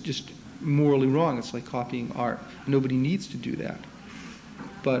just morally wrong. It's like copying art. Nobody needs to do that.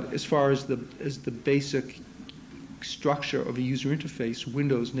 But as far as the basic structure of a user interface,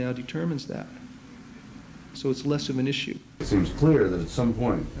 Windows now determines that. So it's less of an issue. It seems clear that at some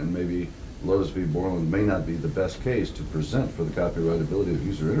point, and maybe Lotus v. Borland may not be the best case to present for the copyrightability of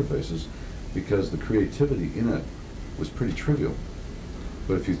user interfaces, because the creativity in it was pretty trivial.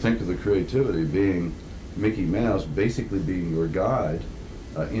 But if you think of the creativity being Mickey Mouse basically being your guide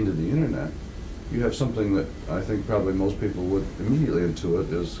into the internet, you have something that I think probably most people would immediately intuit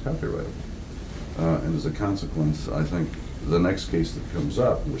as copyrightable. And as a consequence, I think the next case that comes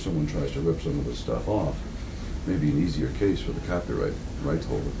up where someone tries to rip some of this stuff off may be an easier case for the copyright rights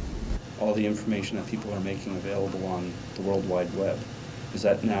holder. All the information that people are making available on the World Wide Web, is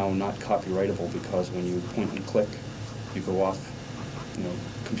that now not copyrightable because when you point and click, you go off,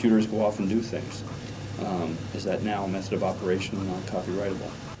 computers go off and do things? Is that now a method of operation not copyrightable?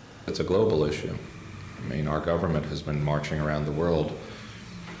 It's a global issue. I mean, our government has been marching around the world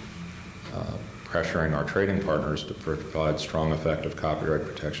pressuring our trading partners to provide strong, effective copyright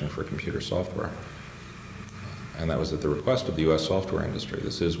protection for computer software. And that was at the request of the U.S. software industry.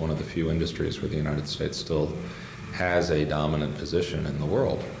 This is one of the few industries where the United States still has a dominant position in the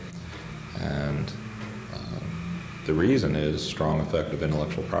world. And the reason is strong, effective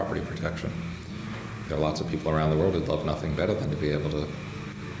intellectual property protection. There are lots of people around the world who'd love nothing better than to be able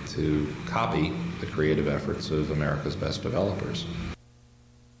to copy the creative efforts of America's best developers.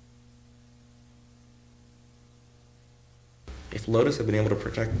 If Lotus had been able to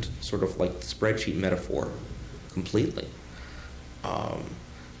protect sort of like the spreadsheet metaphor completely,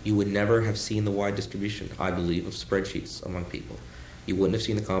 you would never have seen the wide distribution, I believe, of spreadsheets among people. You wouldn't have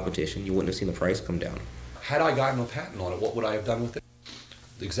seen the competition. You wouldn't have seen the price come down. Had I gotten a patent on it, what would I have done with it?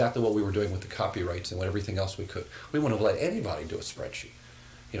 Exactly what we were doing with the copyrights and everything else we could. We wouldn't have let anybody do a spreadsheet,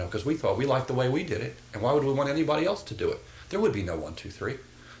 because we thought we liked the way we did it, and why would we want anybody else to do it? There would be no 1, 2, 3.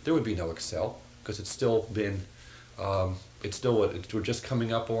 There would be no Excel, because it's still been, we're just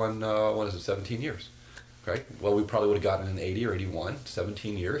coming up on, 17 years, right? Well, we probably would have gotten it in 80 or 81,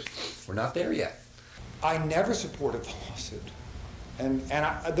 17 years. We're not there yet. I never supported the lawsuit. And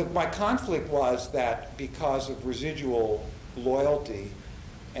my conflict was that because of residual loyalty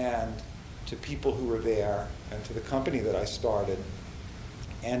and to people who were there and to the company that I started,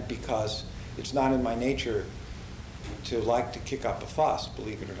 and because it's not in my nature to like to kick up a fuss,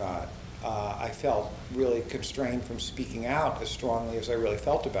 believe it or not, I felt really constrained from speaking out as strongly as I really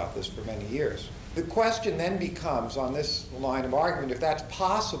felt about this for many years. The question then becomes, on this line of argument, if that's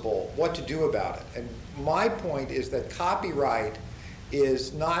possible, what to do about it. And my point is that copyright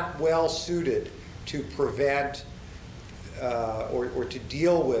is not well suited to prevent or to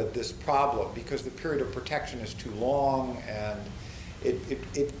deal with this problem, because the period of protection is too long, and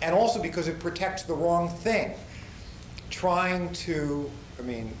and also because it protects the wrong thing. Trying to,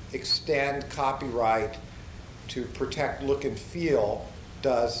 extend copyright to protect look and feel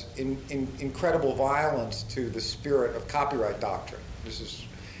does incredible violence to the spirit of copyright doctrine. This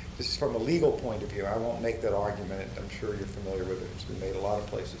is from a legal point of view. I won't make that argument. I'm sure you're familiar with it. It's been made a lot of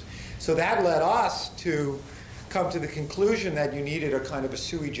places. So that led us to come to the conclusion that you needed a kind of a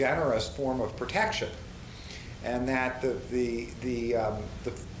sui generis form of protection, and that the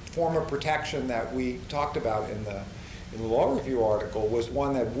form of protection that we talked about in the law review article was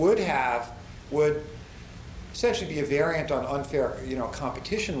one that would essentially be a variant on unfair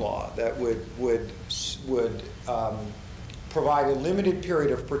competition law that would provide a limited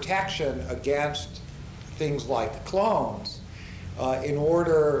period of protection against things like clones in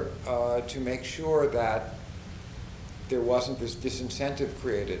order to make sure that there wasn't this disincentive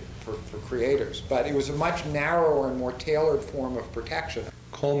created for creators. But it was a much narrower and more tailored form of protection.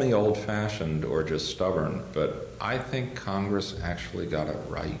 Call me old-fashioned or just stubborn, but I think Congress actually got it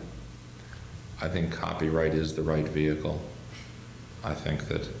right. I think copyright is the right vehicle. I think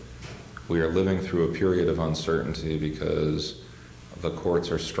that we are living through a period of uncertainty because the courts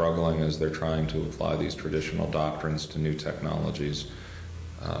are struggling as they're trying to apply these traditional doctrines to new technologies,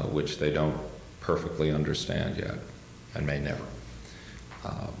 which they don't perfectly understand yet and may never.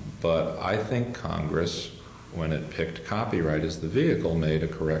 But I think Congress, when it picked copyright as the vehicle, made a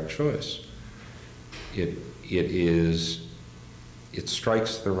correct choice. It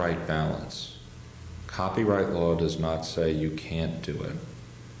strikes the right balance. Copyright law does not say you can't do it.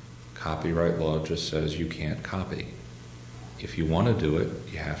 Copyright law just says you can't copy. If you want to do it,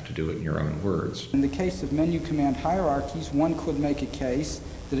 you have to do it in your own words. In the case of menu command hierarchies, one could make a case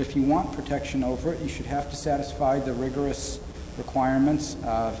that if you want protection over it, you should have to satisfy the rigorous requirements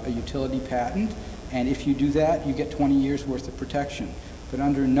of a utility patent, and if you do that, you get 20 years worth of protection. But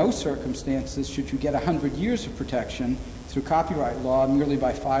under no circumstances should you get 100 years of protection through copyright law merely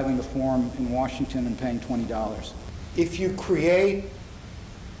by filing a form in Washington and paying $20. If you create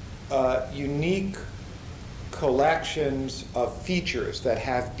unique collections of features that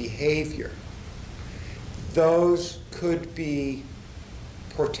have behavior, those could be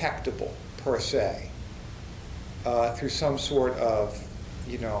protectable per se through some sort of,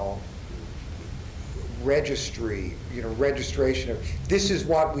 registration of this is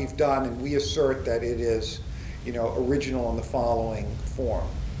what we've done, and we assert that it is, original in the following form.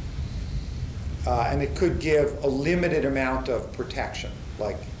 and it could give a limited amount of protection,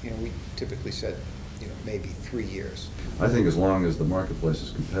 like we typically said, maybe 3 years. I think as long as the marketplace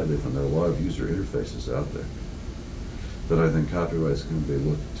is competitive and there are a lot of user interfaces out there, that I think copyrights can be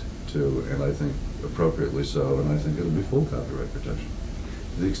looked to, and I think appropriately so, and I think it'll be full copyright protection.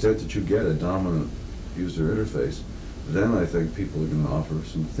 To the extent that you get a dominant user interface, then I think people are going to offer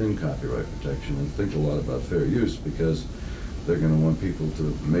some thin copyright protection and think a lot about fair use, because they're going to want people to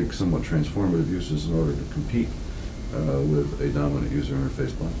make somewhat transformative uses in order to compete with a dominant user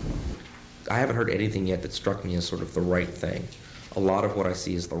interface platform. I haven't heard anything yet that struck me as sort of the right thing. A lot of what I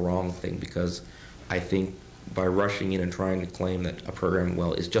see is the wrong thing, because I think by rushing in and trying to claim that a program,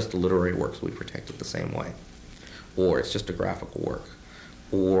 well, is just a literary work, so we protect it the same way, or it's just a graphical work,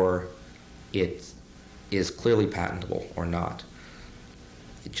 or it is clearly patentable or not.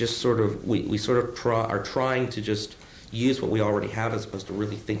 It just sort of, we sort of are trying to just use what we already have as opposed to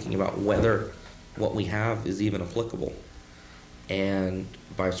really thinking about whether what we have is even applicable. And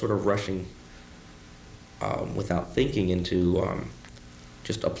by sort of rushing without thinking into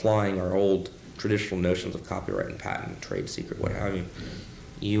just applying our old traditional notions of copyright and patent, trade secret, what have you,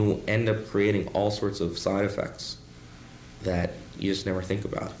 you end up creating all sorts of side effects that you just never think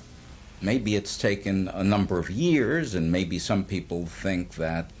about. Maybe it's taken a number of years, and maybe some people think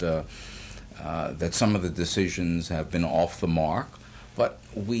that that some of the decisions have been off the mark, but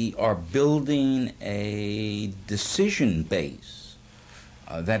we are building a decision base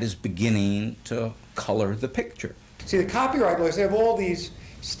that is beginning to color the picture. See, the copyright lawyers, they have all these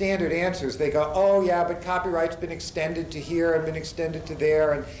standard answers. They go, oh yeah, but copyright's been extended to here and been extended to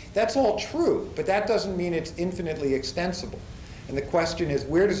there, and that's all true, but that doesn't mean it's infinitely extensible. And the question is,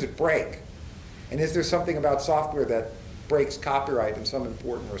 where does it break? And is there something about software that breaks copyright in some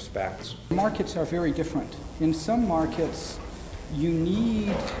important respects? Markets are very different. In some markets, you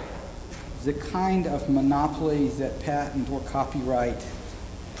need the kind of monopoly that patent or copyright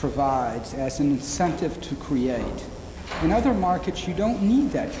provides as an incentive to create. In other markets, you don't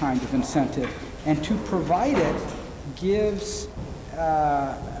need that kind of incentive, and to provide it gives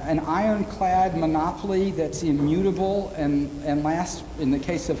an ironclad monopoly that's immutable and lasts, in the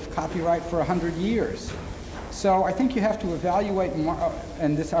case of copyright, for 100 years. So I think you have to evaluate,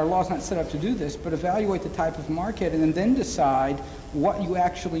 and our law's not set up to do this, but evaluate the type of market and then decide what you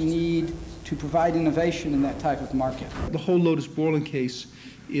actually need to provide innovation in that type of market. The whole Lotus Borland case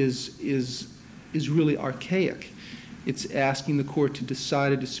is really archaic. It's asking the court to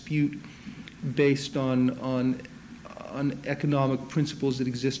decide a dispute based on economic principles that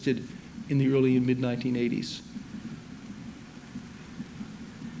existed in the early and mid-1980s.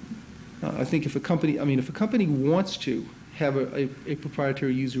 I think if a company wants to have a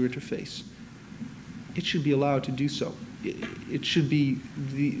proprietary user interface, it should be allowed to do so. It should be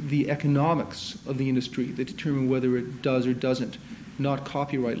the economics of the industry that determine whether it does or doesn't, not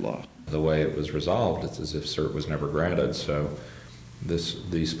copyright law. The way it was resolved, it's as if cert was never granted, so the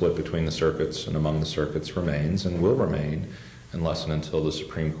split between the circuits and among the circuits remains and will remain unless and until the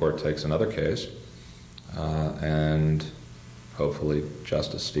Supreme Court takes another case, and hopefully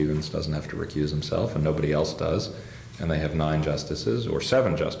Justice Stevens doesn't have to recuse himself and nobody else does, and they have 9 justices or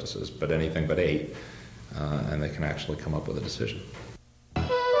 7 justices, but anything but 8, and they can actually come up with a decision.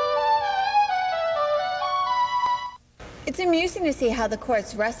 It's amusing to see how the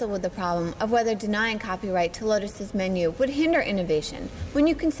courts wrestle with the problem of whether denying copyright to Lotus's menu would hinder innovation when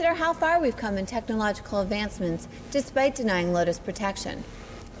you consider how far we've come in technological advancements despite denying Lotus protection.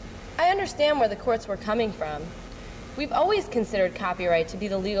 I understand where the courts were coming from. We've always considered copyright to be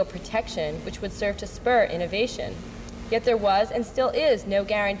the legal protection which would serve to spur innovation. Yet there was and still is no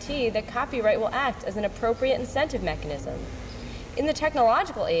guarantee that copyright will act as an appropriate incentive mechanism. In the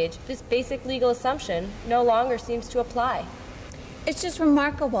technological age, this basic legal assumption no longer seems to apply. It's just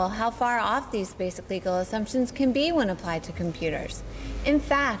remarkable how far off these basic legal assumptions can be when applied to computers. In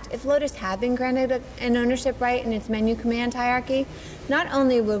fact, if Lotus had been granted an ownership right in its menu command hierarchy, not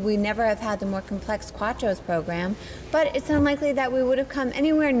only would we never have had the more complex Quattro's program, but it's unlikely that we would have come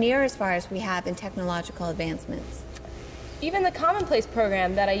anywhere near as far as we have in technological advancements. Even the commonplace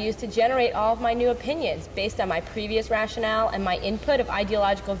program that I use to generate all of my new opinions based on my previous rationale and my input of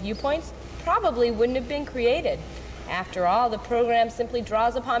ideological viewpoints probably wouldn't have been created. After all, the program simply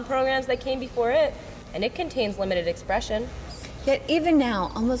draws upon programs that came before it, and it contains limited expression. Yet even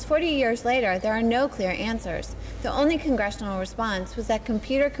now, almost 40 years later, there are no clear answers. The only congressional response was that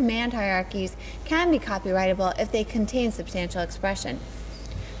computer command hierarchies can be copyrightable if they contain substantial expression.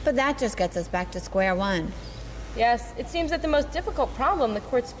 But that just gets us back to square one. Yes, it seems that the most difficult problem the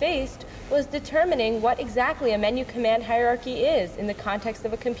courts faced was determining what exactly a menu command hierarchy is in the context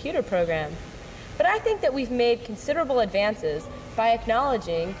of a computer program. But I think that we've made considerable advances by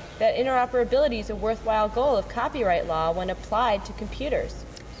acknowledging that interoperability is a worthwhile goal of copyright law when applied to computers.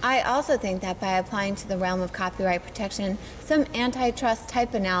 I also think that by applying to the realm of copyright protection some antitrust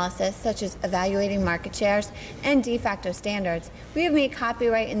type analysis, such as evaluating market shares and de facto standards, we have made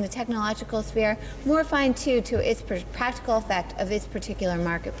copyright in the technological sphere more fine-tuned to its practical effect of its particular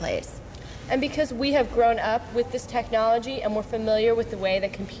marketplace. And because we have grown up with this technology and we're familiar with the way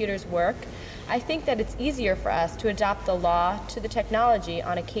that computers work, I think that it's easier for us to adopt the law to the technology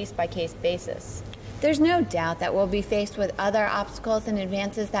on a case-by-case basis. There's no doubt that we'll be faced with other obstacles and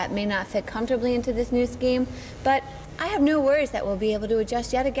advances that may not fit comfortably into this new scheme, but I have no worries that we'll be able to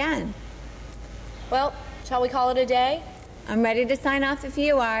adjust yet again. Well, shall we call it a day? I'm ready to sign off if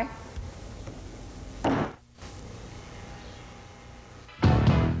you are.